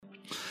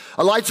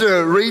I'd like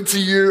to read to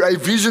you a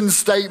vision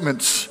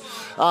statement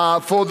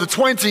for the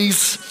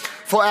 20s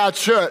for our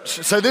church.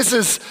 So this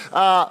is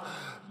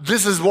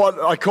what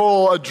I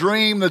call a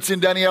dream that's in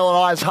Danielle and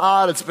I's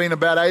heart. It's been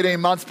about 18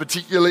 months,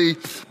 particularly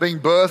being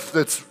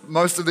birthed.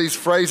 Most of these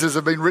phrases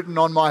have been written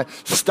on my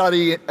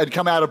study and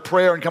come out of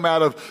prayer and come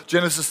out of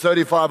Genesis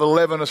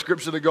 35:11, a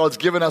scripture that God's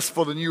given us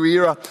for the new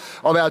era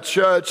of our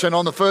church. And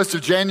on the 1st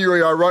of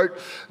January, I wrote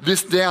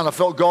this down. I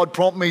felt God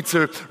prompt me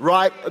to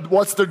write,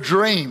 what's the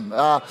dream?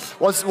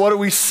 What do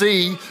we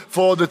see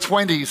for the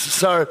 20s?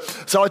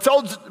 So I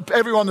told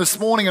everyone this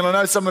morning, and I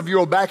know some of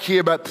you are back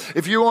here, but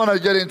if you want to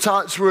get in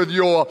touch with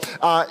your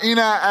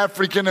inner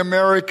African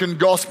American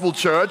gospel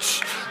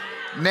church,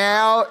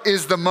 now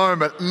is the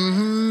moment.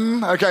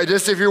 Okay,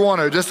 just if you want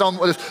to, just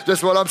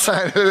what I'm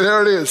saying.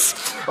 There it is.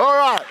 All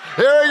right,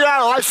 here we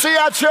go. I see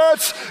our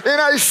church in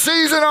a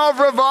season of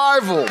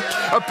revival,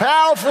 a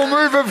powerful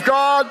move of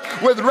God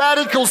with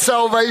radical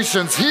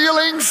salvations,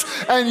 healings,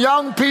 and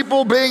young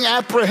people being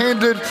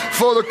apprehended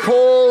for the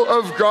call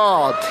of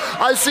God.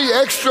 I see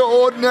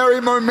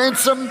extraordinary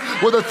momentum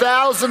with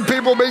 1,000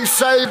 people being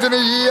saved in a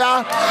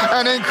year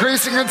and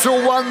increasing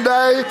until one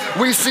day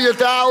we see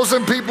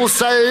 1,000 people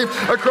saved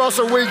across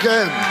a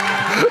weekend.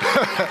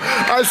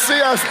 I see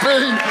us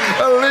being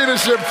a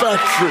leadership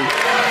factory,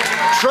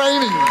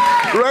 training,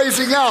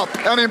 raising up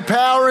and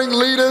empowering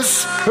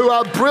leaders who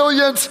are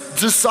brilliant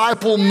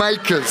disciple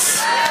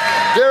makers.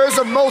 There is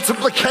a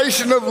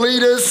multiplication of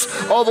leaders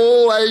of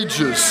all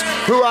ages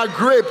who are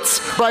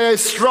gripped by a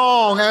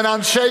strong and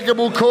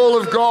unshakable call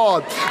of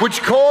God,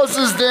 which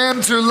causes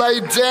them to lay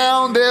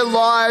down their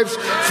lives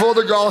for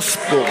the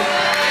gospel.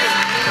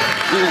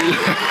 You're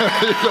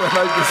going to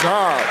make this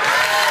hard.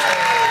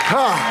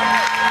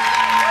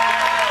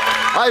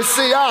 I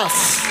see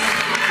us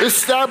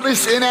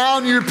established in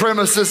our new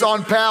premises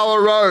on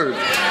Power Road.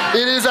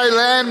 It is a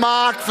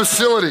landmark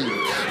facility.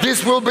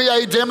 This will be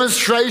a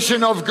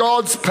demonstration of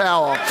God's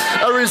power,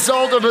 a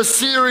result of a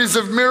series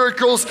of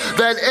miracles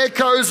that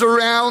echoes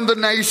around the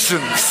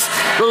nations.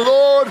 The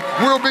Lord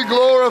will be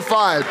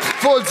glorified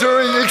for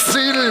doing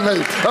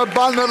exceedingly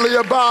abundantly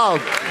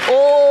above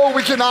all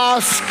we can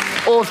ask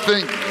or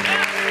think.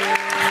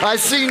 I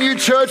see new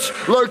church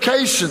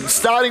locations,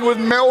 starting with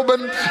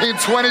Melbourne in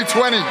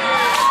 2020.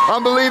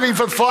 I'm believing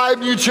for 5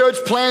 new church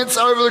plants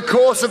over the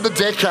course of the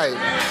decade.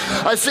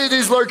 I see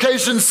these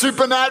locations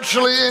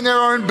supernaturally in their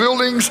own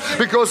buildings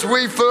because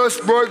we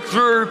first broke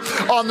through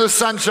on the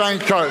Sunshine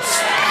Coast.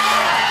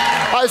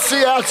 I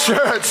see our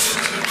church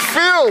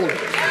filled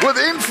with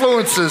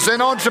influencers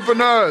and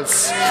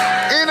entrepreneurs,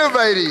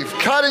 innovative,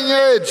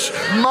 cutting-edge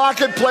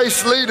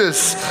marketplace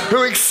leaders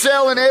who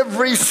excel in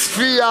every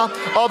sphere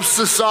of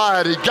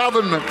society,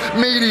 government,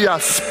 media,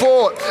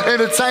 sport,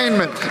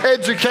 entertainment,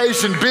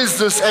 education,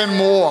 business, and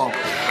more.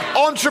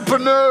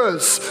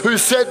 Entrepreneurs who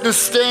set the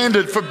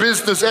standard for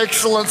business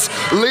excellence,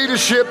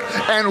 leadership,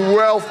 and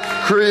wealth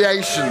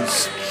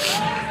creations.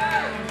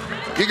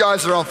 You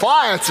guys are on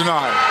fire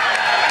tonight.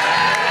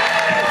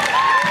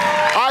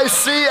 I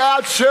see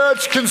our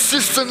church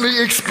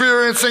consistently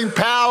experiencing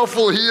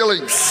powerful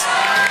healings.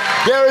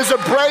 There is a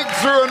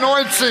breakthrough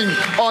anointing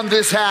on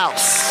this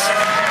house.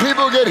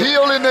 People get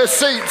healed in their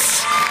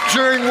seats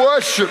during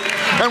worship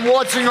and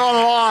watching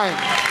online.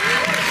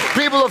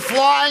 People are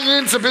flying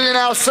in to be in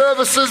our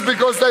services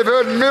because they've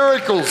heard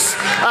miracles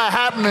are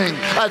happening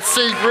at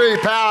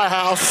C3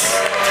 Powerhouse.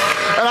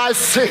 And I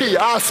see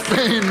us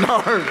being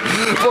known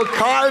for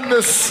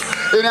kindness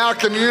in our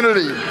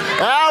community.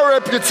 Our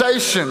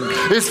reputation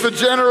is for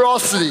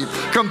generosity,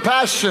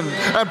 compassion,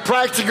 and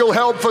practical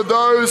help for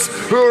those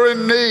who are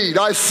in need.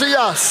 I see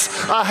us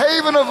a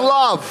haven of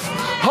love,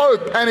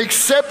 hope, and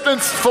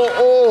acceptance for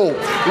all,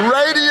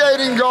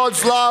 radiating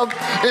God's love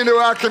into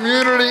our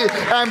community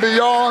and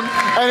beyond.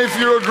 And if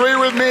you agree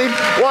with me,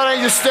 why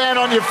don't you stand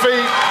on your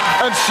feet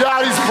and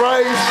shout his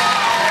praise?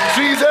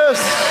 Jesus,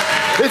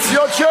 it's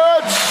your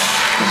church.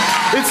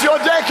 It's your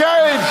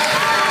decade.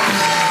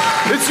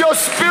 It's your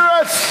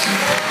spirit.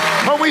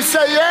 And we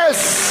say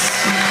yes.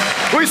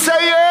 We say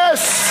yes.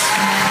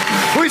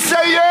 We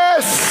say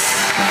yes.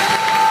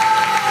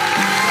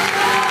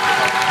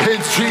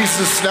 In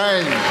Jesus'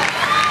 name.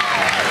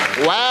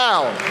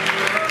 Wow.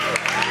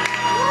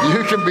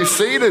 You can be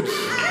seated.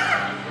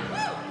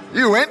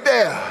 You went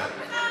there.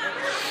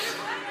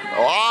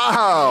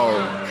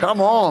 Wow.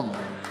 Come on.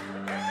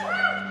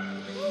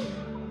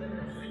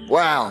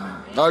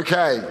 Wow.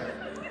 Okay.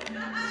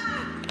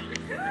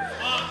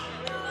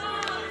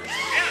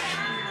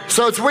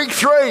 So it's week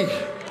 3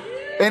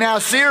 in our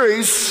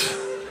series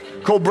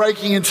called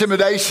Breaking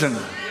Intimidation.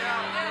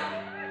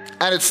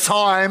 And it's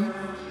time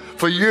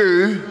for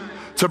you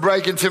to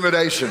break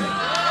intimidation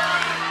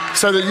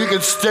so that you can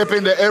step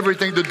into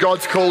everything that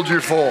God's called you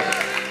for.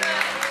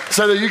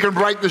 So that you can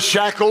break the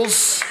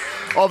shackles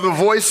of the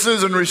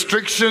voices and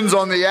restrictions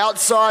on the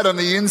outside and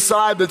the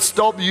inside that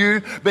stop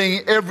you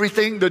being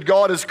everything that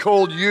God has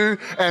called you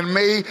and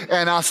me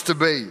and us to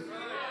be.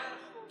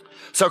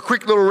 So a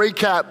quick little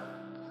recap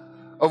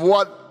of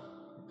what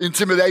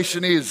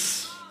intimidation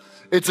is.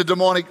 It's a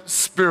demonic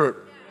spirit.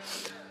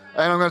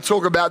 And I'm going to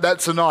talk about that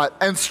tonight.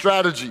 And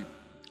strategy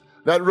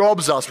that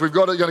robs us. We've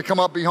got it going to come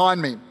up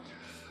behind me.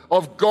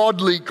 Of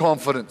godly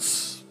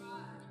confidence.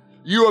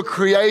 You are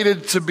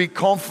created to be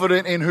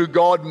confident in who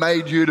God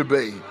made you to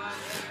be.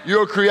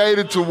 You are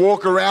created to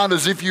walk around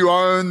as if you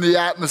own the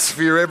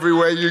atmosphere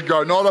everywhere you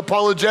go. Not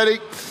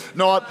apologetic,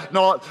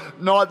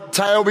 not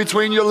tail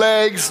between your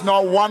legs,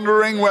 not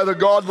wondering whether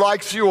God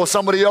likes you or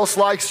somebody else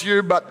likes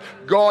you, but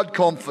God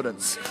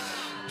confidence.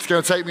 It's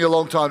going to take me a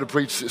long time to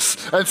preach this.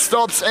 It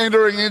stops us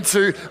entering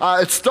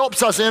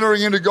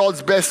into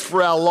God's best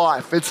for our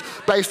life. It's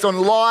based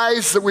on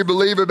lies that we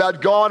believe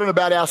about God and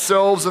about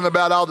ourselves and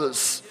about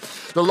others.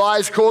 The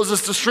lies cause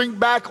us to shrink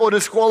back or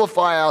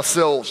disqualify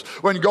ourselves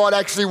when God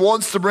actually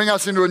wants to bring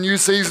us into a new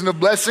season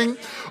of blessing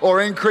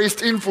or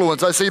increased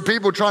influence. I see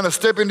people trying to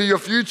step into your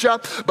future,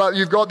 but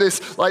you've got this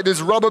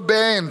rubber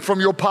band from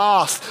your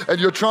past and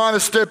you're trying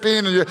to step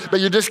in, but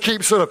you just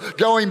keep sort of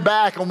going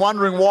back and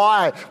wondering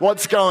why,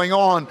 what's going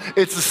on.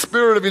 It's a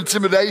spirit of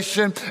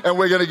intimidation, and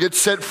we're going to get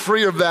set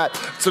free of that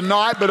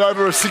tonight, but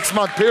over a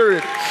 6-month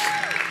period.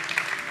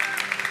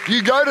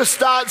 You go to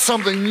start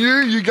something new,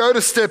 you go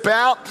to step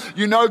out,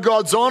 you know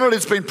God's on it,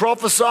 it's been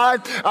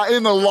prophesied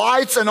in the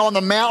lights and on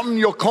the mountain,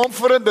 you're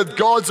confident that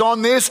God's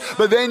on this,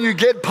 but then you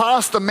get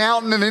past the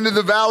mountain and into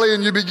the valley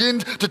and you begin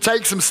to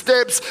take some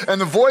steps, and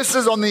the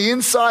voices on the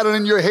inside and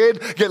in your head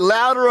get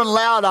louder and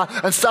louder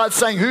and start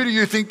saying, who do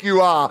you think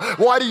you are?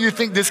 Why do you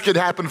think this could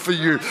happen for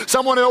you?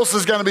 Someone else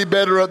is going to be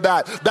better at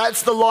that.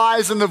 That's the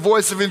lies and the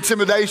voice of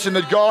intimidation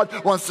that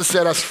God wants to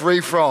set us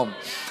free from.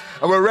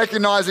 And we're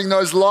recognizing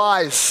those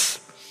lies.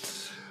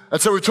 And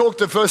so we talked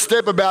the first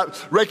step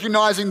about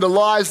recognizing the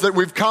lies that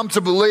we've come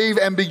to believe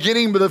and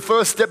beginning with the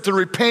first step to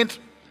repent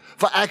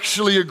for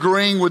actually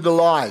agreeing with the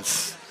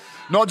lies.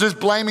 Not just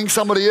blaming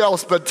somebody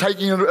else, but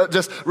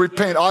just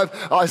repent.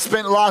 I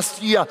spent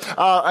last year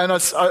and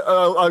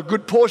a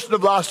good portion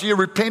of last year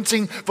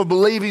repenting for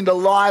believing the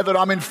lie that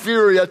I'm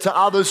inferior to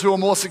others who are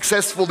more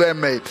successful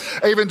than me.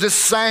 Even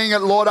just saying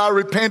it, Lord, I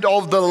repent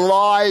of the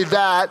lie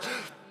that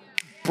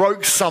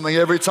broke something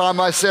every time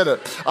I said it.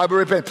 I would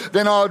repent.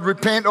 Then I would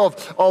repent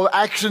of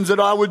actions that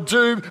I would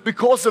do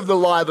because of the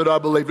lie that I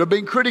believed. I've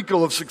been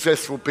critical of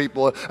successful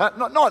people.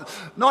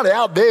 Not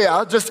out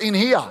there, just in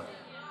here.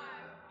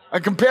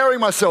 And comparing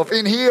myself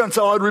in here, and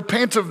so I'd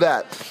repent of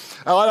that.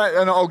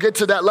 And I'll get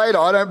to that later.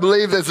 I don't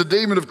believe there's a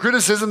demon of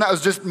criticism. That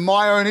was just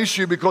my own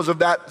issue because of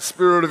that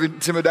spirit of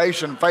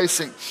intimidation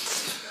facing.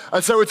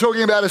 And so we're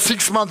talking about a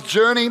 6-month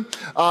journey.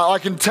 I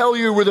can tell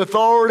you with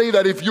authority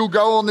that if you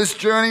go on this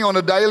journey on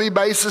a daily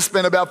basis,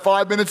 spend about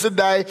 5 minutes a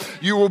day,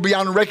 you will be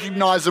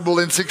unrecognizable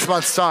in 6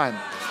 months' time.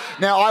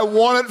 Now, I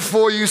want it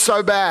for you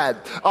so bad.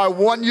 I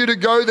want you to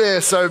go there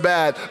so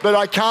bad, but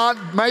I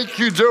can't make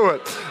you do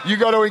it. You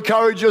got to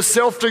encourage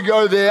yourself to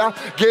go there,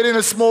 get in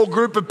a small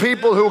group of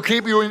people who will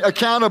keep you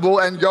accountable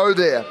and go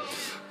there.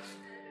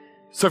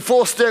 So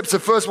 4 steps. The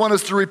first one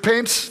is to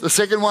repent. The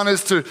second one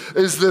is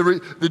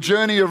the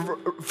journey of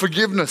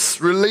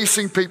forgiveness,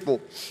 releasing people.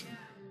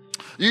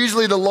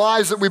 Usually the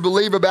lies that we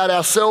believe about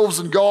ourselves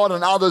and God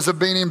and others have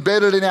been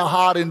embedded in our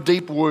heart in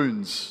deep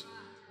wounds.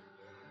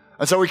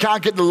 And so we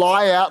can't get the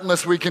lie out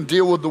unless we can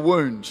deal with the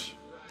wound.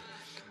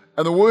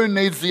 And the wound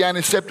needs the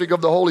antiseptic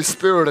of the Holy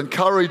Spirit and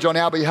courage on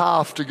our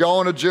behalf to go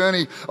on a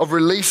journey of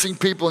releasing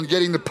people and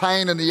getting the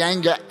pain and the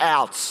anger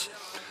out.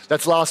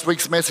 That's last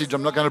week's message.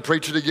 I'm not going to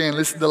preach it again.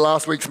 Listen to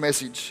last week's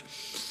message.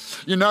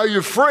 You know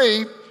you're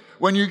free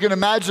when you can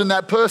imagine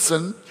that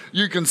person,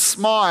 you can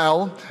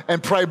smile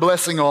and pray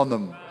blessing on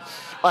them.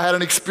 I had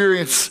an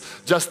experience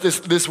just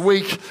this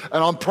week,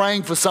 and I'm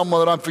praying for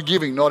someone that I'm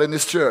forgiving, not in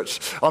this church.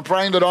 I'm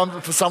praying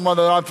for someone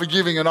that I'm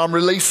forgiving and I'm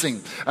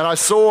releasing. And I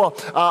saw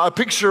a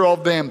picture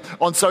of them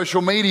on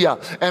social media,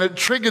 and it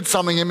triggered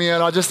something in me,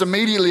 and I just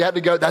immediately had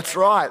to go, that's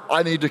right,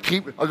 I've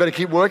got to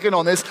keep working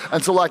on this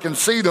until I can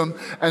see them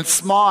and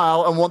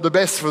smile and want the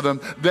best for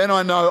them. Then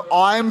I know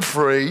I'm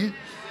free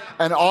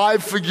and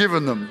I've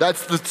forgiven them.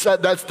 That's the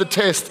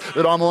test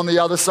that I'm on the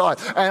other side.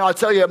 And I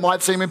tell you, it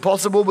might seem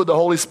impossible, but the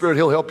Holy Spirit,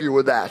 He'll help you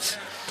with that.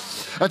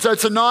 And so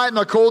tonight, and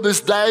I call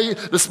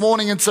this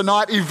morning and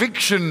tonight,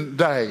 Eviction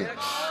Day.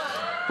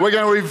 We're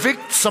going to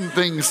evict some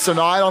things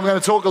tonight. I'm going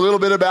to talk a little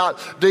bit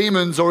about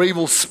demons or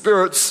evil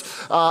spirits.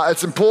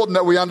 It's important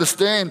that we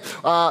understand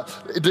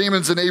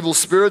demons and evil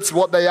spirits,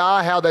 what they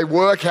are, how they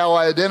work, how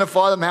I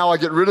identify them, how I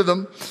get rid of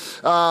them.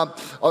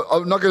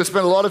 I'm not going to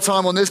spend a lot of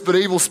time on this, but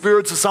evil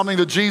spirits are something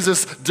that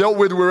Jesus dealt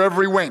with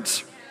wherever He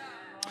went.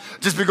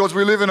 Just because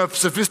we live in a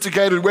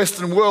sophisticated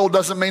Western world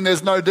doesn't mean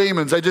there's no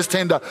demons. They just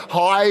tend to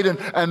hide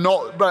and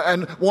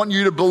want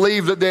you to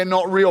believe that they're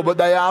not real, but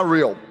they are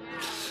real.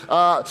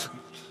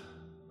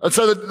 And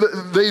so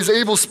these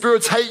evil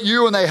spirits hate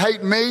you and they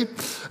hate me.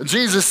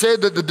 Jesus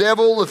said that the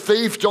devil, the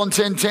thief, John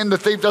 10:10, the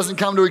thief doesn't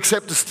come to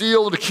except to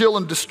steal, to kill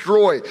and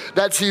destroy.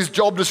 That's his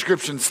job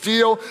description.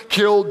 Steal,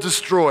 kill,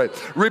 destroy.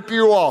 Rip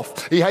you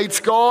off. He hates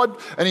God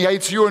and he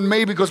hates you and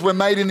me because we're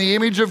made in the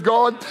image of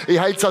God. He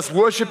hates us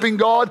worshiping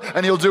God,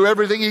 and he'll do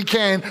everything he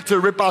can to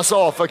rip us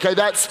off. Okay,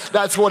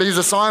 that's what his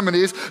assignment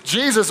is.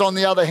 Jesus, on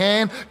the other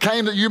hand,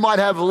 came that you might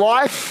have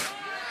life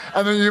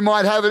and that you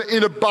might have it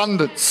in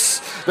abundance.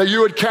 That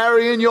you would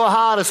carry in your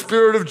heart a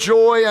spirit of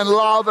joy and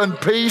love and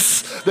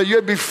peace, that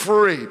you'd be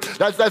free.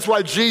 That's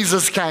why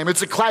Jesus came.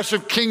 It's a clash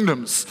of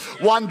kingdoms.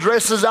 One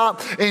dresses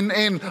up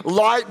in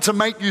light to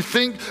make you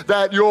think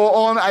that you're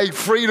on a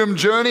freedom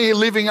journey,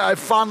 living a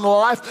fun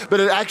life, but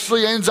it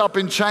actually ends up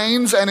in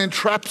chains and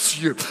entraps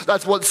you.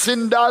 That's what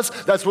sin does.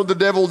 That's what the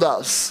devil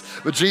does.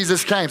 But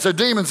Jesus came. So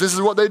demons, this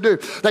is what they do.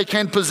 They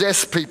can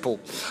possess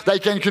people. They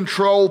can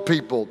control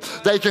people.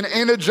 They can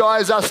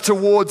energize us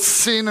towards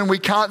sin, and we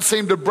can't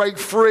seem to break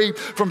free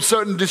from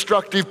certain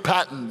destructive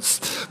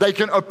patterns. They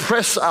can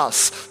oppress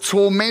us,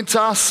 torment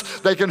us,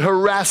 they can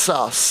harass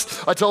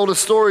us. I told a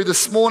story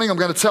this morning, I'm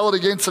going to tell it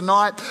again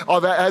tonight.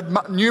 I've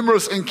had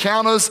numerous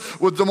encounters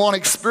with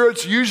demonic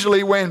spirits,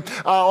 usually when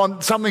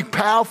something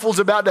powerful is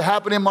about to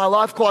happen in my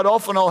life. Quite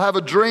often I'll have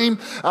a dream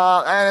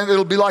and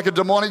it'll be like a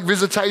demonic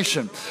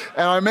visitation.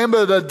 And I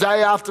remember the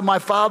day after my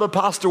father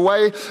passed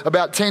away,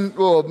 about 10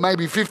 or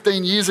maybe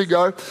 15 years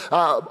ago,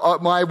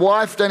 my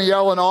wife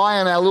Danielle and I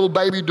and our little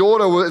baby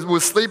daughter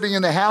was sleeping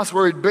in the house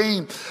where he'd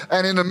been,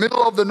 and in the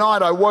middle of the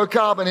night I woke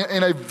up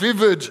in a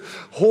vivid,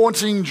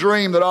 haunting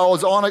dream that I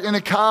was in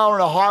a car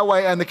on a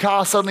highway, and the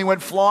car suddenly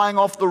went flying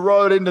off the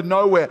road into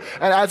nowhere.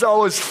 And as I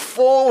was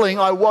falling,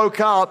 I woke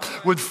up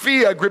with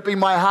fear gripping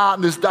my heart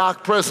and this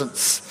dark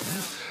presence.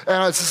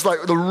 And it's just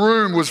like the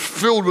room was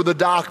filled with a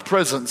dark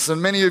presence.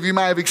 And many of you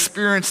may have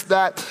experienced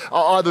that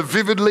either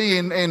vividly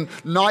in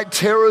night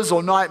terrors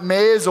or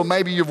nightmares, or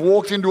maybe you've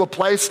walked into a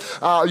place,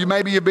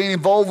 maybe you've been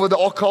involved with the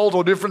occult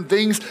or different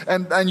things,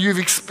 and you've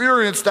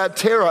experienced that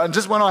terror. And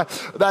just when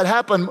that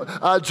happened,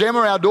 Gemma,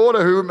 our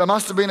daughter, who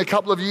must have been a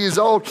couple of years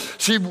old,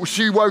 she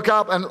woke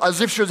up and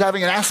as if she was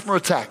having an asthma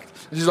attack.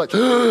 And she's like,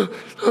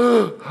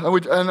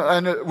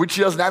 which she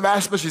doesn't have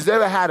asthma, she's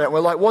never had it. We're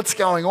like, what's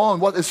going on?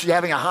 What is she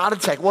having a heart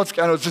attack? What's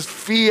going on? It's just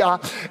fear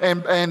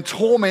and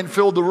torment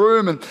filled the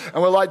room. And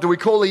we're like, do we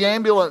call the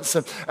ambulance?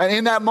 And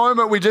in that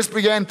moment, we just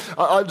began,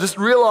 I just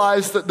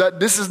realized that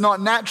this is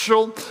not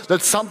natural,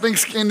 that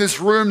something's in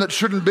this room that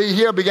shouldn't be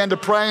here. I began to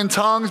pray in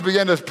tongues,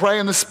 began to pray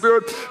in the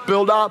Spirit,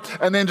 build up,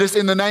 and then just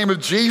in the name of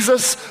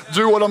Jesus,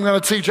 do what I'm going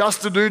to teach us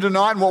to do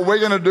tonight and what we're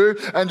going to do,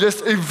 and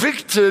just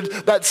evicted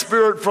that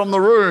spirit from the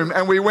room.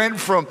 And we went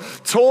from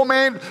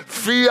torment,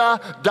 fear,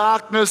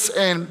 darkness,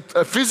 and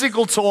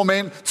physical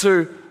torment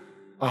to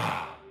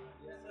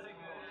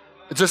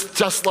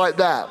just like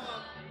that.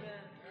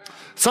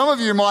 Some of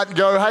you might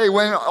go, hey,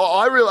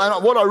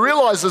 what I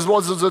realized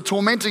was a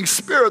tormenting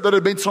spirit that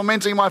had been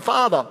tormenting my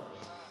father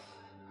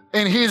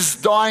in his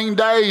dying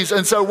days.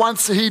 And so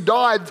once he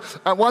died,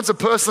 once a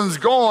person's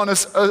gone,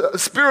 a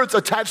spirit's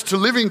attached to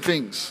living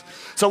things.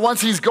 So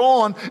once he's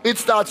gone, it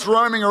starts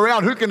roaming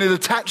around. Who can it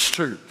attach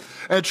to?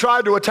 And it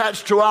tried to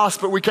attach to us,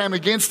 but we came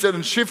against it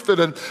and shifted.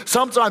 And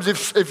sometimes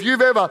if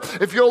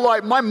you're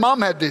like, my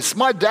mum had this,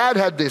 my dad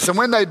had this, and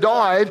when they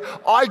died,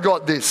 I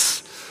got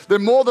this,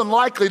 then more than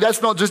likely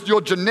that's not just your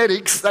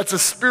genetics, that's a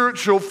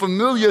spiritual,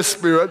 familiar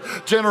spirit,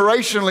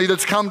 generationally,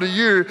 that's come to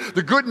you.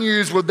 The good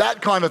news with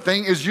that kind of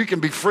thing is you can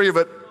be free of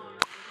it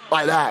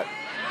like that,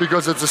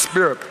 because it's a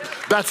spirit.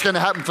 That's going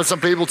to happen for some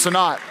people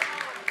tonight.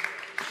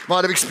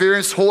 Might have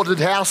experienced haunted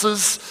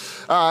houses.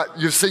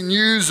 You've seen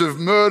news of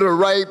murder,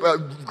 rape,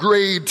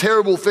 greed,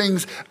 terrible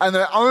things, and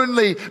they're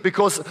only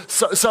because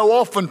so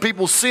often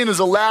people's sin has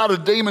allowed a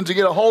demon to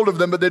get a hold of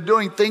them, but they're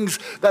doing things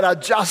that are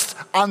just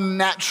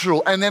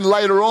unnatural. And then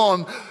later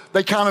on,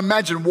 they can't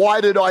imagine,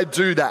 why did I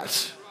do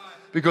that?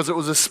 Because it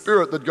was a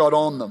spirit that got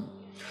on them.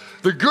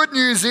 The good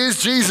news is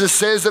Jesus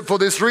says that for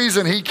this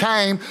reason he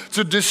came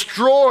to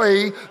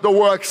destroy the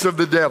works of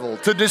the devil,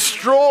 to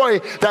destroy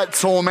that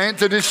torment,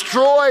 to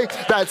destroy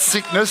that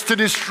sickness, to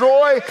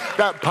destroy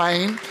that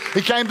pain.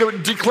 He came to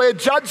declare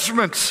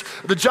judgment.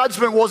 The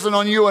judgment wasn't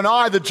on you and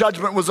I, the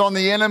judgment was on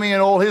the enemy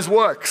and all his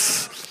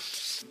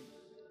works.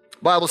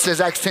 The Bible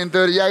says, Acts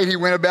 10:38, he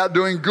went about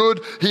doing good,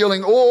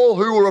 healing all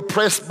who were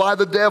oppressed by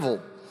the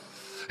devil.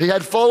 He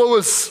had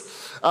followers.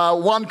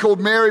 One called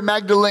Mary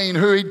Magdalene,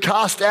 who he'd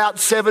cast out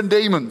 7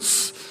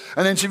 demons.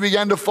 And then she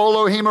began to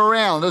follow him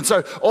around. And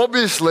so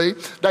obviously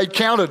they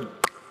counted.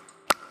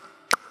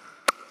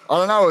 I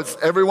don't know,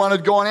 everyone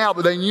had gone out,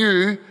 but they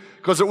knew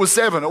because it was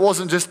 7. It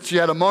wasn't just she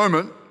had a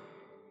moment.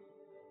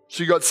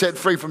 She got set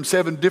free from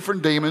 7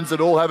 different demons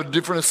that all have a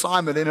different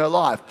assignment in her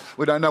life.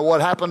 We don't know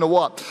what happened or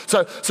what.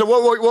 So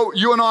what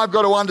you and I have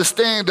got to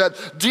understand,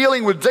 that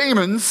dealing with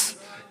demons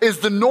is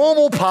the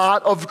normal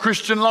part of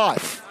Christian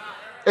life.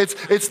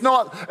 It's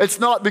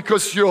not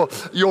because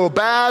you're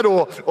bad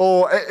or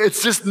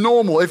it's just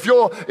normal. If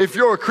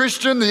you're a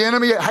Christian, the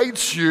enemy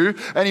hates you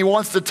and he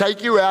wants to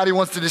take you out. He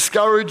wants to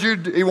discourage you.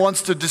 He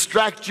wants to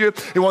distract you.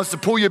 He wants to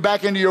pull you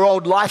back into your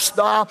old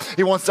lifestyle.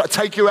 He wants to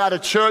take you out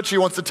of church. He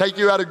wants to take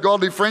you out of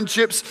godly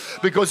friendships,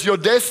 because your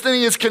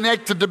destiny is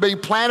connected to being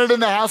planted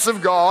in the house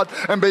of God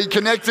and being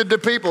connected to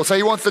people. So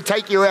he wants to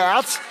take you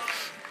out.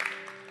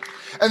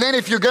 And then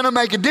if you're going to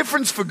make a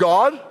difference for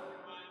God,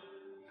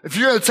 if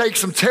you're going to take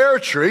some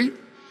territory,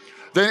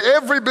 then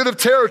every bit of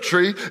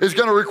territory is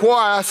going to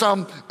require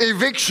some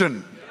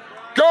eviction.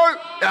 Go!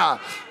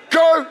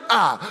 go.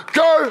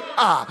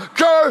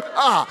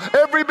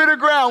 Every bit of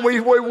ground we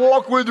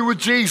walk with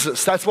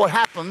Jesus. That's what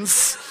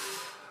happens.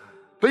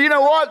 But you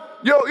know what?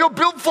 You're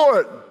built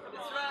for it.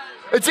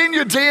 It's in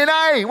your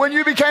DNA. When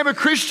you became a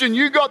Christian,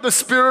 you got the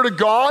Spirit of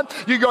God.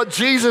 You got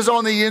Jesus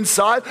on the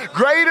inside.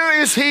 Greater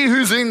is He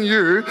who's in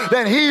you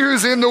than he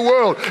who's in the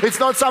world. It's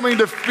not something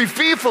to be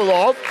fearful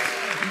of,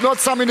 not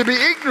something to be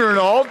ignorant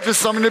of,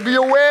 just something to be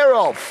aware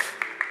of.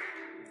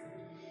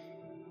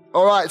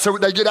 All right, so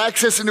they get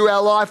access into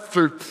our life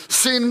through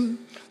sin,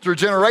 through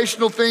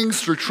generational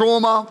things, through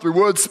trauma, through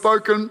words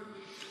spoken.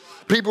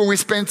 People we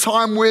spend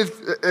time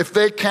with, if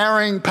they're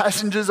carrying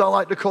passengers, I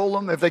like to call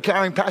them, if they're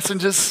carrying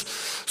passengers,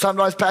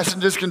 sometimes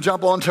passengers can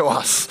jump onto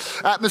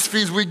us.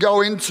 Atmospheres we go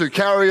into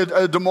carry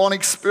a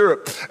demonic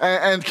spirit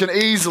and can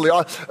easily.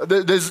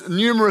 There's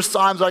numerous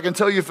times I can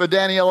tell you for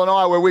Danielle and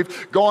I where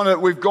we've gone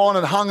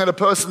and hung at a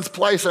person's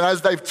place, and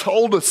as they've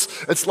told us,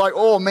 it's like,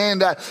 oh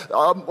man, I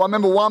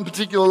remember one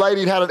particular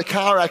lady had a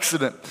car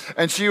accident,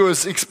 and she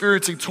was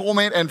experiencing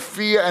torment and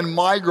fear and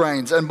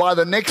migraines, and by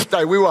the next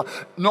day we were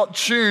not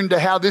tuned to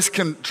how this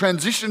can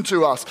transition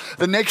to us.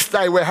 The next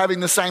day we're having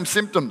the same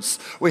symptoms.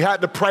 We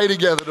had to pray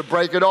together to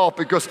break it off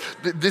because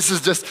this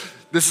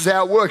is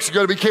how it works. You've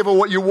got to be careful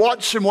what you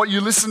watch and what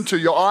you listen to.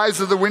 Your eyes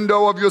are the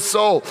window of your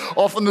soul.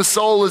 Often the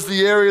soul is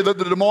the area that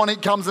the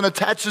demonic comes and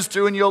attaches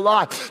to in your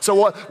life. So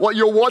what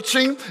you're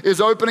watching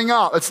is opening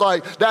up. It's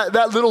like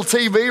that little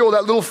TV or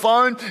that little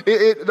phone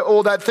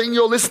or that thing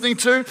you're listening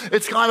to.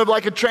 It's kind of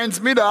like a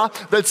transmitter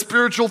that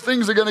spiritual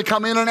things are going to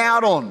come in and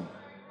out on.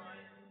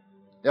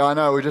 Yeah, I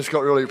know, we just got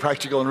really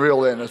practical and real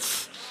then.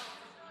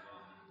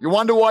 You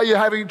wonder why you're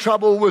having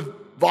trouble with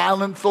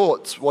violent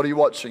thoughts. What are you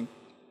watching?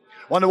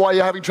 Wonder why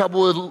you're having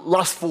trouble with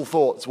lustful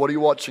thoughts. What are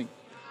you watching?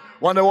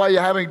 Wonder why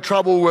you're having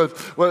trouble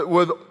with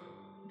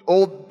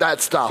all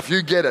that stuff.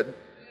 You get it.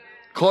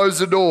 Close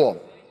the door.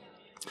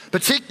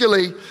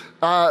 Particularly,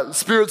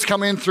 spirits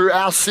come in through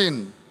our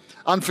sin.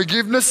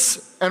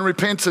 Unforgiveness and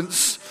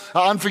repentance.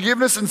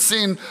 Unforgiveness and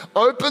sin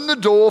open the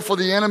door for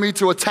the enemy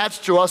to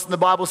attach to us. And the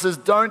Bible says,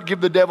 don't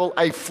give the devil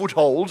a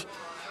foothold.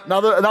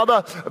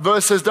 Another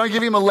verse says, don't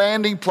give him a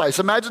landing place.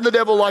 Imagine the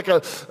devil like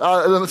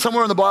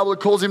somewhere in the Bible it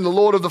calls him the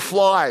Lord of the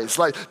Flies.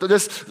 Like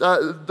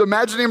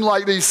imagine him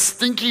like these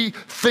stinky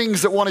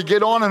things that want to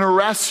get on and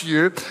harass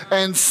you,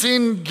 and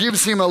sin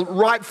gives him a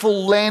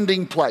rightful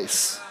landing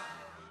place.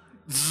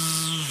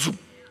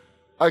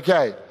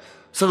 Okay,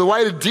 so the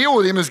way to deal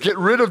with him is get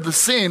rid of the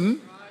sin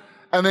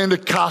and then to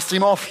cast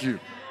him off you.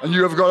 And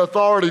you have got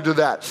authority to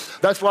that.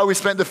 That's why we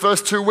spent the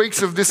first 2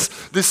 weeks of this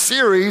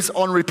series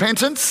on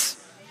repentance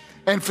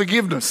and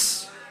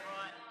forgiveness.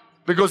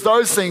 Because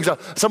those things are,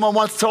 someone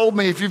once told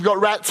me, if you've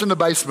got rats in the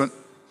basement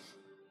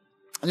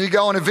and you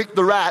go and evict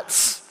the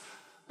rats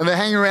and they're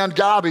hanging around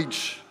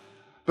garbage,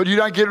 but you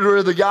don't get rid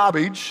of the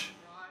garbage,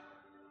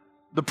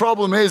 the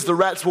problem is the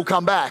rats will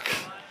come back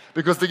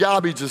because the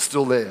garbage is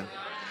still there.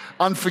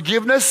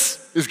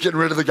 Unforgiveness is getting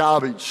rid of the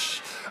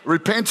garbage.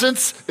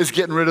 Repentance is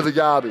getting rid of the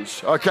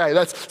garbage. Okay,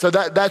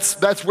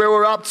 that's where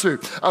we're up to.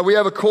 We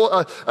have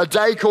a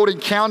day called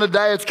Encounter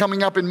Day. It's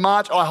coming up in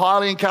March. I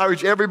highly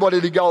encourage everybody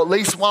to go at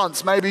least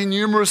once, maybe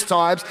numerous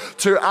times,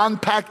 to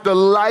unpack the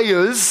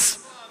layers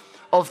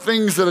of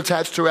things that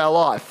attach to our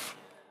life.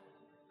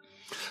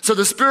 So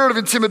the spirit of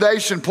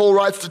intimidation, Paul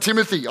writes to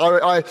Timothy,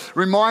 I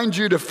remind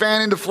you to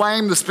fan into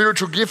flame the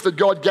spiritual gift that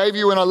God gave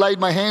you when I laid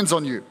my hands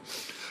on you.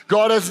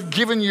 God has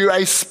given you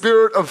a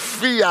spirit of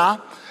fear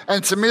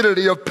and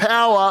timidity, of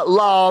power,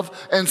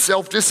 love, and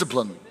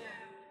self-discipline.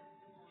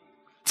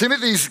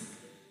 Timothy's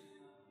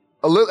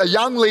a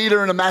young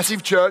leader in a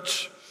massive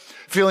church,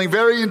 feeling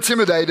very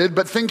intimidated,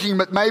 but thinking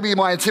that maybe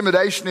my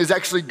intimidation is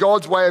actually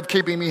God's way of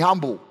keeping me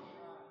humble.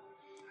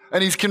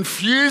 And he's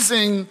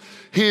confusing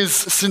his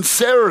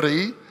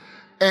sincerity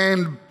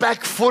and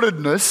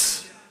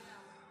back-footedness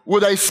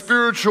with a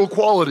spiritual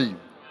quality.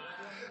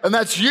 And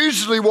that's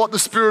usually what the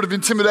spirit of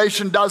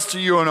intimidation does to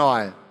you and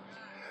I.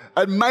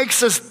 It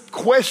makes us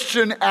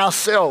question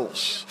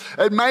ourselves.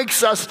 It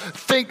makes us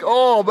think,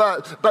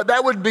 but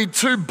that would be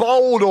too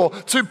bold or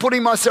too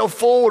putting myself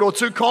forward or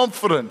too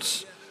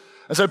confident.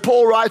 And so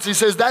Paul writes, he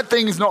says, that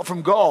thing is not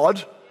from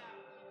God.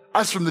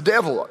 That's from the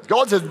devil.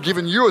 God has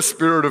given you a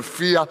spirit of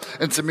fear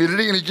and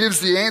timidity, and he gives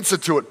the answer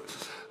to it.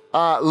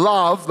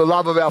 Love, the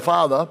love of our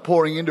Father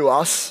pouring into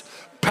us.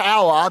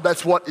 Power,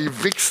 that's what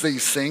evicts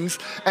these things,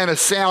 and a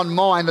sound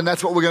mind, and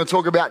that's what we're going to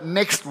talk about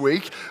next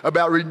week,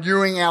 about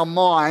renewing our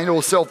mind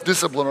or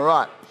self-discipline, all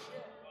right?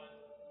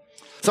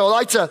 So I'd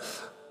like to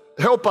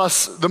help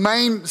us. The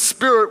main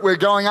spirit we're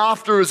going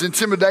after is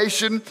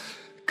intimidation,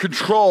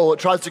 control. It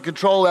tries to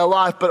control our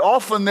life, but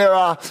often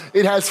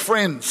it has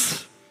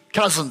friends,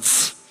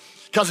 cousins.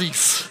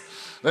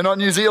 They're not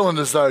New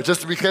Zealanders though,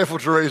 just to be careful,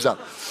 Teresa.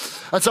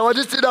 And so I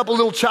just did up a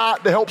little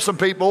chart to help some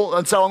people,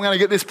 and so I'm going to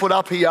get this put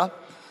up here.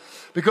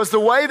 Because the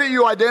way that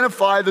you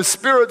identify the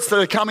spirits that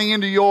are coming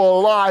into your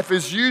life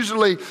is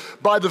usually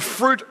by the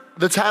fruit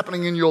that's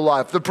happening in your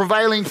life. The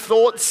prevailing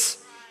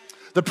thoughts,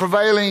 the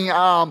prevailing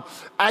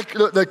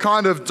the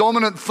kind of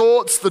dominant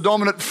thoughts, the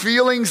dominant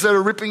feelings that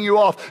are ripping you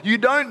off. You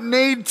don't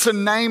need to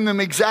name them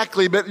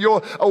exactly, but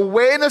your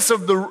awareness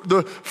of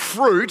the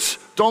fruit,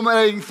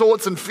 dominating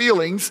thoughts and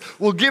feelings,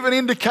 will give an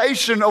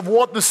indication of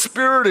what the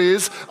spirit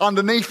is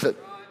underneath it.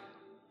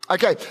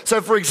 Okay,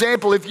 so for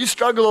example, if you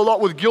struggle a lot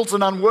with guilt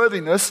and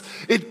unworthiness,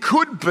 it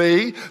could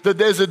be that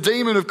there's a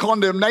demon of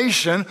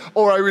condemnation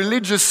or a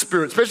religious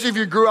spirit, especially if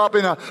you grew up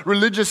in a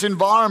religious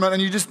environment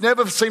and you just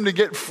never seem to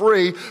get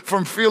free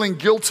from feeling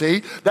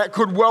guilty. That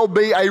could well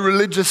be a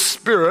religious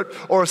spirit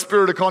or a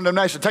spirit of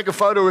condemnation. Take a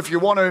photo if you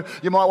want to.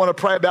 You might want to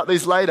pray about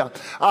these later.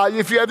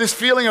 If you have this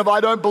feeling of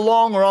I don't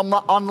belong or I'm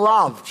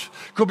unloved,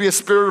 could be a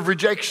spirit of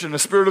rejection, a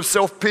spirit of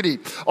self-pity.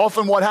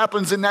 Often what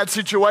happens in that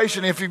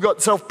situation, if you've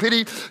got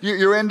self-pity,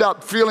 you end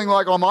up feeling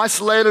like I'm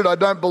isolated, I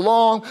don't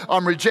belong,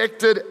 I'm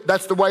rejected,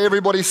 that's the way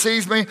everybody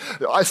sees me.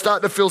 I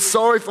start to feel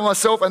sorry for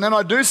myself, and then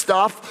I do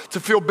stuff to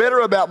feel better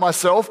about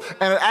myself,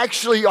 and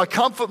I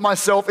comfort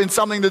myself in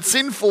something that's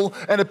sinful,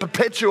 and it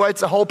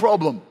perpetuates the whole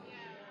problem.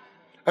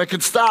 And it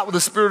can start with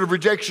a spirit of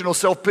rejection or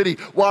self-pity.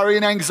 Worry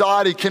and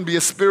anxiety can be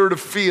a spirit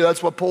of fear.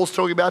 That's what Paul's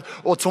talking about.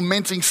 Or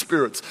tormenting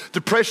spirits.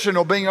 Depression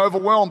or being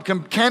overwhelmed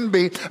can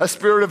be a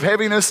spirit of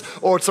heaviness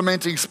or a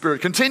tormenting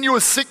spirit.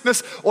 Continuous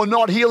sickness or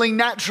not healing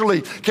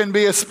naturally can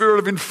be a spirit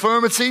of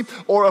infirmity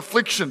or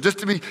affliction. Just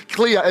to be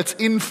clear, it's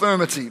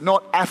infirmity,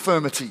 not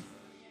affirmity.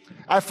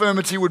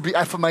 Affirmity would be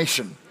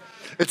affirmation.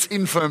 It's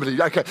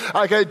infirmity. Okay.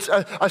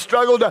 I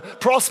struggle to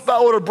prosper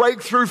or to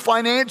break through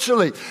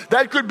financially.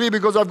 That could be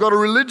because I've got a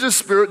religious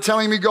spirit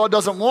telling me God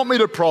doesn't want me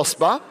to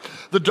prosper.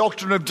 The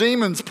doctrine of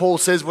demons, Paul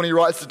says when he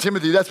writes to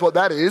Timothy, that's what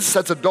that is.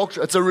 That's a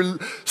doctrine.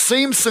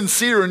 Seems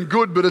sincere and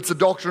good, but it's a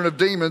doctrine of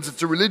demons.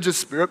 It's a religious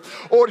spirit.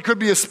 Or it could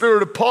be a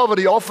spirit of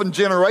poverty, often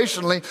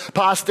generationally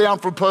passed down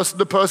from person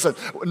to person.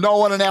 No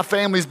one in our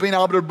family's been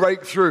able to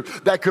break through.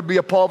 That could be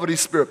a poverty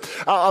spirit.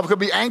 I could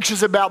be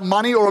anxious about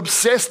money or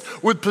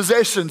obsessed with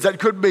possessions. That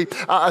could be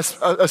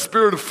a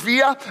spirit of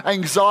fear,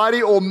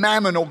 anxiety, or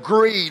mammon or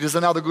greed is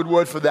another good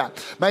word for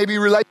that. Maybe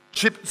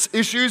relationship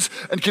issues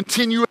and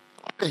continuous.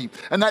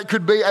 And that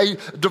could be a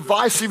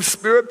divisive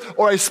spirit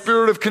or a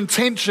spirit of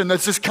contention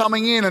that's just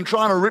coming in and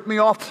trying to rip me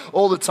off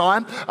all the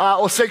time.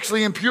 Or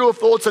sexually impure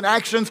thoughts and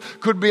actions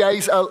could be a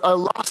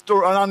lust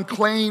or an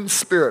unclean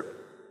spirit.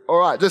 All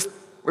right,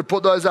 we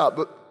put those up,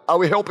 but are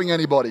we helping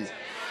anybody?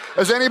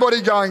 Is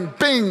anybody going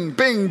bing,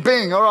 bing,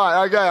 bing? All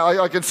right, okay,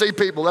 I can see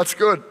people. That's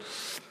good.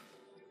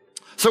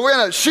 So we're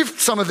going to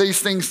shift some of these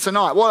things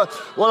tonight. What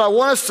I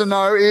want us to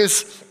know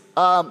is,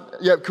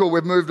 cool,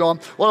 we've moved on.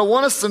 What I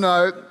want us to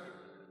know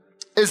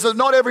is that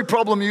not every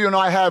problem you and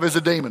I have is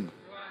a demon.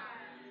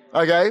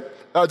 Okay?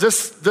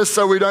 Just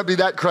so we don't be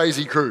that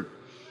crazy crew.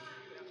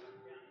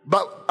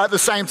 But at the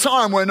same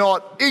time, we're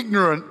not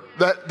ignorant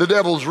that the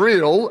devil's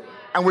real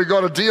and we've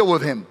got to deal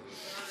with him.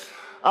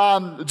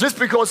 Just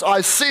because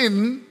I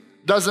sin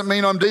doesn't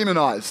mean I'm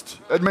demonized.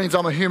 It means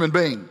I'm a human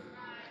being.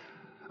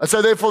 And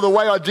so therefore the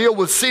way I deal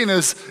with sin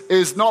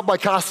is not by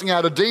casting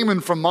out a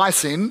demon from my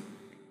sin.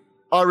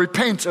 I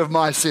repent of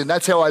my sin.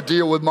 That's how I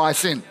deal with my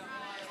sin.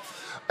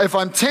 If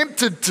I'm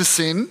tempted to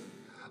sin,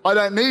 I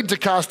don't need to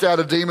cast out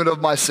a demon of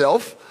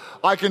myself.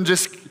 I can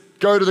just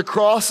go to the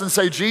cross and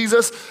say,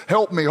 Jesus,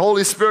 help me.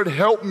 Holy Spirit,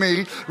 help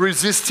me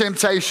resist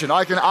temptation.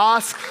 I can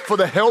ask for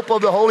the help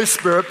of the Holy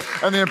Spirit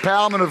and the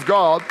empowerment of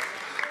God.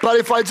 But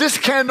if I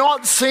just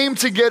cannot seem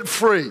to get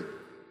free,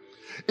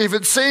 if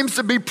it seems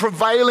to be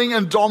prevailing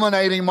and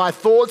dominating my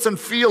thoughts and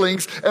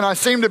feelings and I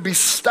seem to be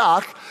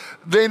stuck,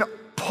 then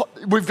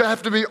we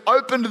have to be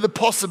open to the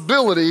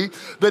possibility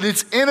that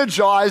it's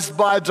energized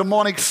by a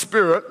demonic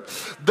spirit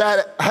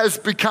that has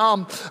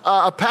become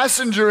a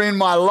passenger in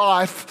my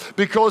life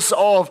because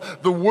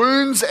of the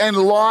wounds and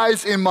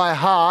lies in my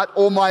heart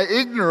or my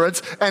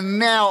ignorance, and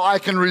now I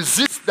can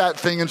resist that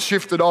thing and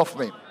shift it off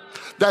me.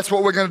 That's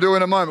what we're going to do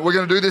in a moment. We're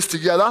going to do this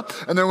together,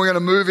 and then we're going to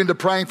move into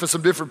praying for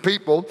some different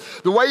people.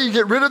 The way you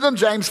get rid of them,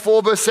 James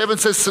 4 verse 7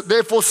 says,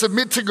 therefore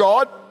submit to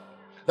God.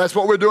 That's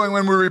what we're doing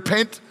when we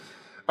repent.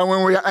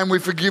 And we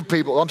forgive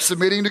people. I'm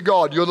submitting to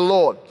God. You're the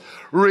Lord.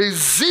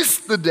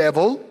 Resist the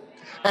devil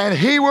and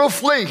he will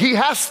flee. He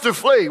has to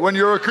flee when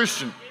you're a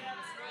Christian.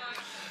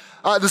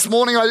 This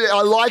morning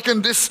I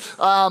likened this,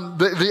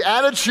 the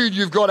attitude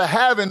you've got to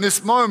have in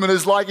this moment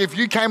is like if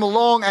you came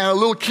along and a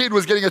little kid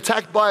was getting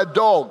attacked by a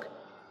dog.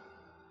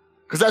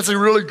 Because that's a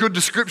really good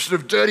description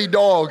of dirty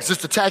dogs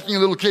just attacking a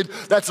little kid.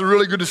 That's a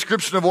really good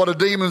description of what a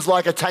demon's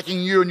like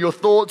attacking you and your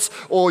thoughts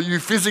or you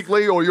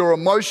physically or your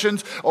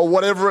emotions or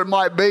whatever it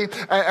might be.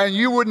 And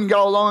you wouldn't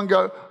go along and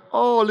go,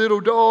 oh, little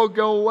dog,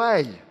 go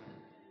away.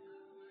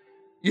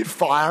 You'd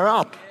fire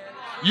up.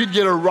 You'd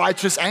get a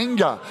righteous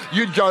anger.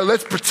 You'd go,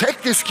 let's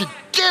protect this kid.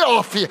 Get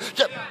off here.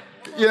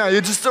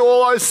 You just do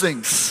all those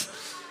things.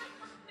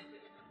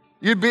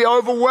 You'd be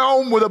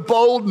overwhelmed with a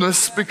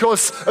boldness because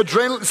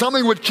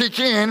something would kick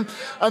in.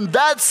 And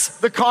that's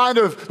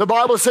the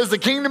Bible says the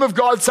kingdom of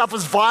God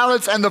suffers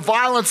violence and the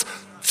violence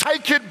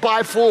take it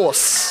by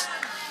force.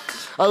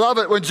 I love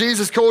it when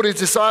Jesus called his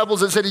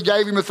disciples and said he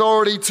gave him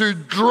authority to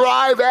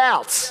drive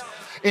out.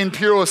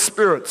 impure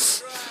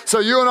spirits. So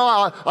you and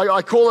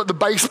I call it the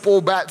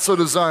baseball bat sort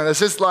of zone. It's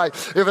just like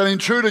if an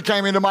intruder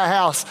came into my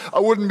house, I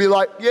wouldn't be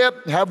like,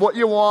 yep, have what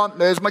you want.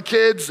 There's my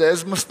kids,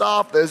 there's my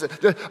stuff.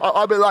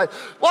 I'd be like,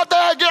 what the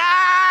heck?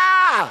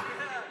 Ah!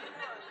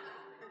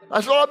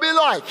 That's what I'd be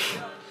like.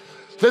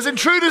 There's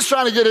intruders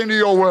trying to get into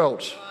your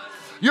world.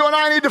 You and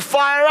I need to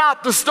fire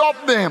up to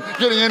stop them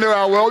getting into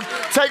our world.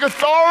 Take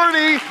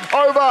authority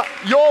over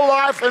your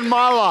life and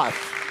my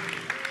life.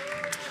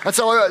 And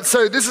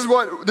so this is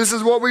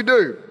what we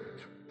do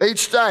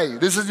each day.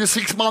 This is your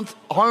 6-month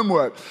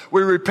homework.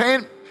 We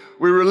repent,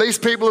 we release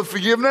people of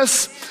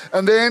forgiveness,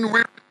 and then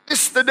we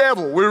resist the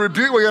devil. We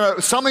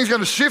rebuke. Something's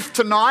going to shift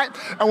tonight,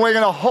 and we're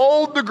going to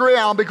hold the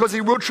ground because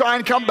he will try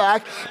and come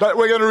back, but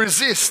we're going to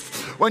resist.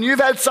 When you've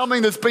had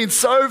something that's been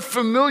so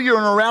familiar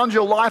and around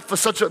your life for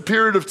such a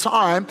period of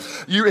time,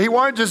 he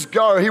won't just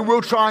go. He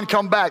will try and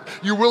come back.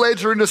 You will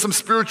enter into some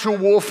spiritual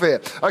warfare.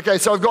 Okay,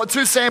 so I've got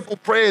 2 sample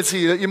prayers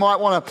here that you might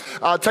want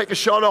to take a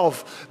shot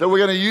of that we're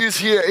going to use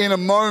here in a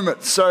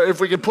moment. So if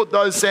we can put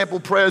those sample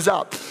prayers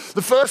up.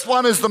 The first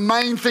one is the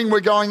main thing we're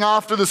going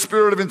after, the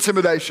spirit of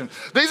intimidation.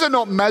 These are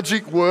not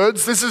magic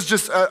words. This is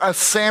just a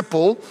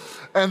sample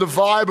and the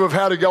vibe of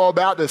how to go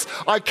about this.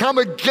 I come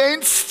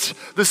against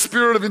the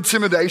spirit of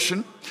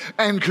intimidation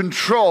and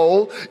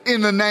control in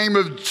the name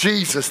of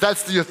Jesus.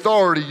 That's the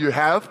authority you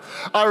have.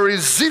 I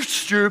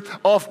resist you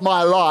off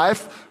my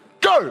life.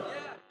 Go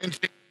in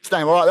Jesus'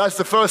 name. All right, that's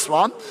the first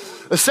one.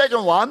 The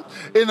second one,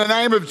 in the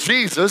name of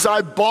Jesus,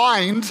 I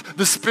bind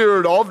the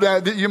spirit of. Now,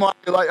 you might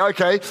be like,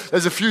 okay,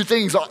 there's a few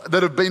things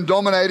that have been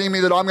dominating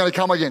me that I'm going to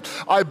come against.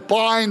 I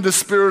bind the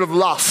spirit of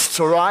lust,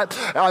 all right,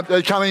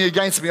 coming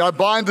against me. I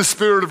bind the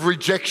spirit of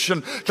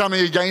rejection coming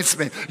against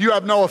me. You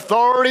have no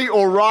authority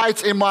or right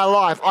in my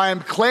life. I am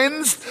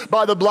cleansed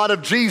by the blood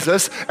of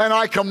Jesus, and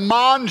I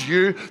command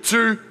you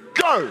to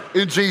go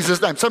in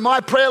Jesus' name. So my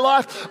prayer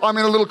life, I'm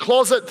in a little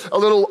closet, a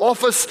little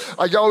office.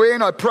 I go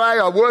in, I pray,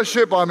 I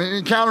worship, I'm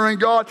encountering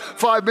God.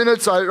 5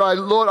 minutes,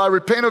 Lord, I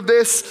repent of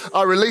this.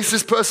 I release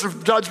this person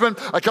from judgment.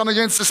 I come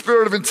against the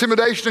spirit of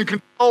intimidation and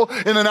control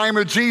in the name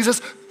of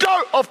Jesus.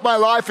 Go off my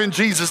life in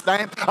Jesus'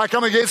 name. I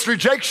come against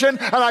rejection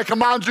and I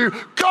command you,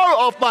 go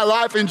off my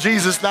life in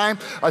Jesus' name.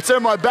 I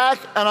turn my back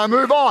and I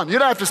move on. You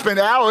don't have to spend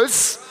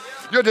hours.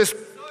 You're just,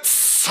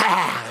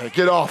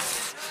 get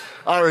off.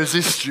 I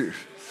resist you.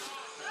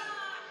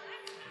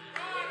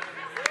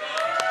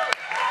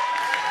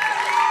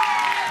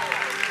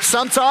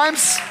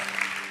 Sometimes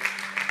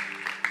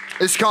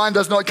this kind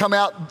does not come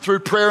out through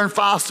prayer and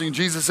fasting.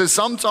 Jesus says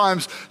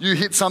sometimes you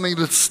hit something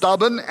that's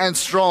stubborn and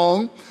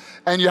strong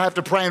and you have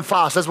to pray and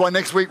fast. That's why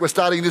next week we're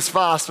starting this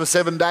fast for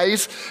 7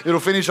 days.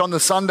 It'll finish on the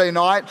Sunday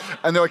night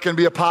and there can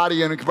be a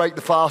party and we can break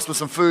the fast with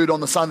some food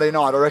on the Sunday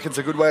night. I reckon it's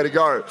a good way to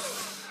go.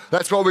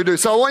 That's what we do.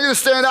 So I want you to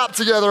stand up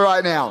together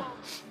right now.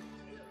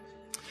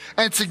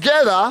 And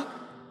together,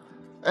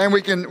 and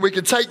we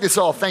can take this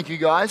off. Thank you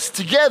guys.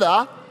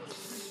 Together,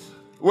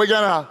 we're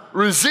going to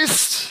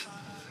resist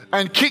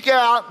and kick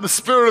out the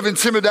spirit of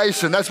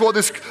intimidation. That's what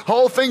this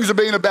whole thing's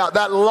been about.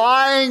 That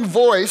lying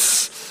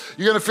voice,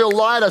 you're going to feel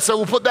lighter. So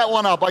we'll put that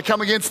one up. I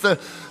come against the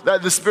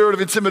spirit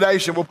of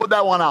intimidation. We'll put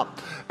that one up.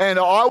 And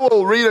I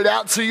will read it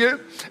out to you.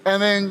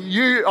 And then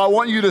I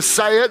want you to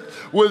say it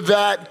with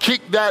that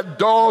kick that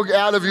dog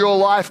out of your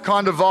life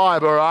kind of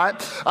vibe, all right?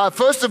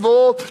 First of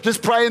all,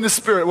 just pray in the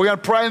spirit. We're going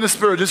to pray in the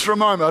spirit just for a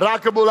moment. I'm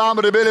going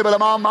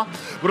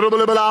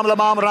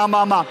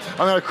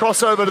to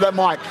cross over to that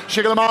mic.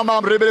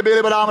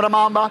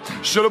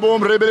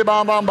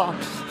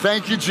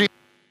 Thank you, Jesus.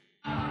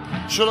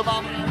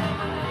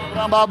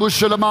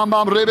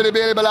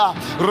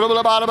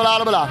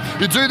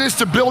 You do this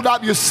to build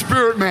up your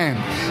spirit,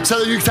 man, so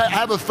that you can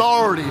have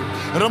authority.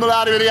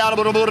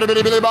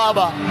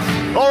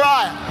 All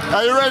right,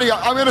 are you ready?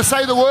 I'm going to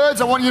say the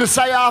words. I want you to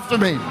say after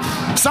me.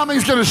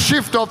 Something's going to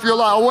shift off your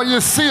life. I want you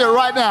to see it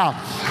right now.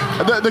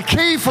 The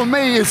key for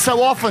me is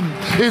so often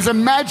is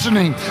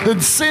imagining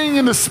and seeing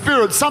in the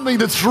spirit something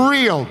that's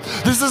real.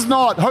 This is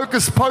not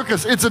hocus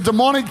pocus. It's a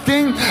demonic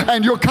thing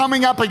and you're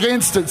coming up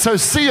against it. So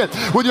see it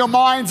with your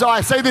mind's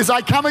eye. Say this: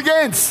 I come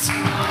against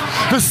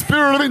the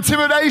spirit of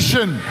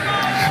intimidation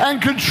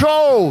and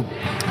control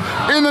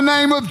in the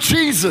name of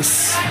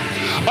Jesus.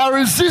 I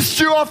resist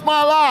you off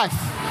my life.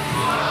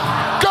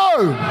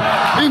 Go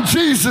in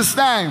Jesus'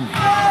 name.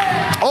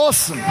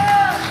 Awesome.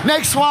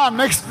 Next one,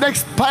 next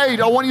page.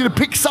 I want you to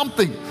pick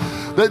something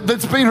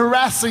that's been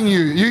harassing you.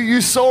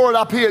 You saw it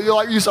up here. You're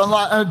like,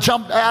 and it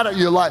jumped out at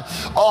you like,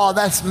 oh,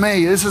 that's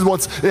me. This is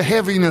what's the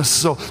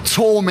heaviness or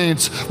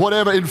torment,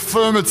 whatever,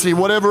 infirmity,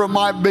 whatever it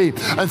might be.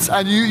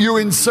 And you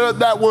insert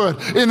that word.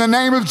 In the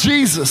name of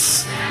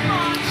Jesus,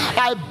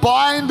 I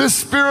bind the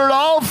spirit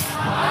of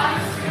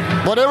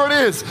whatever it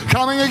is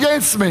coming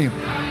against me.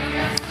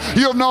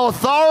 You have no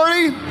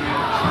authority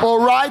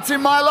or right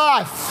in my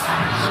life.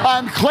 I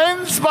am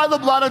cleansed by the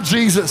blood of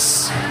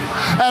Jesus.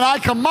 And I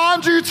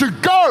command you to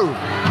go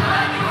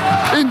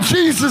in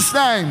Jesus'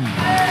 name.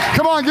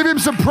 Come on, give him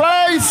some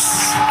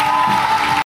praise.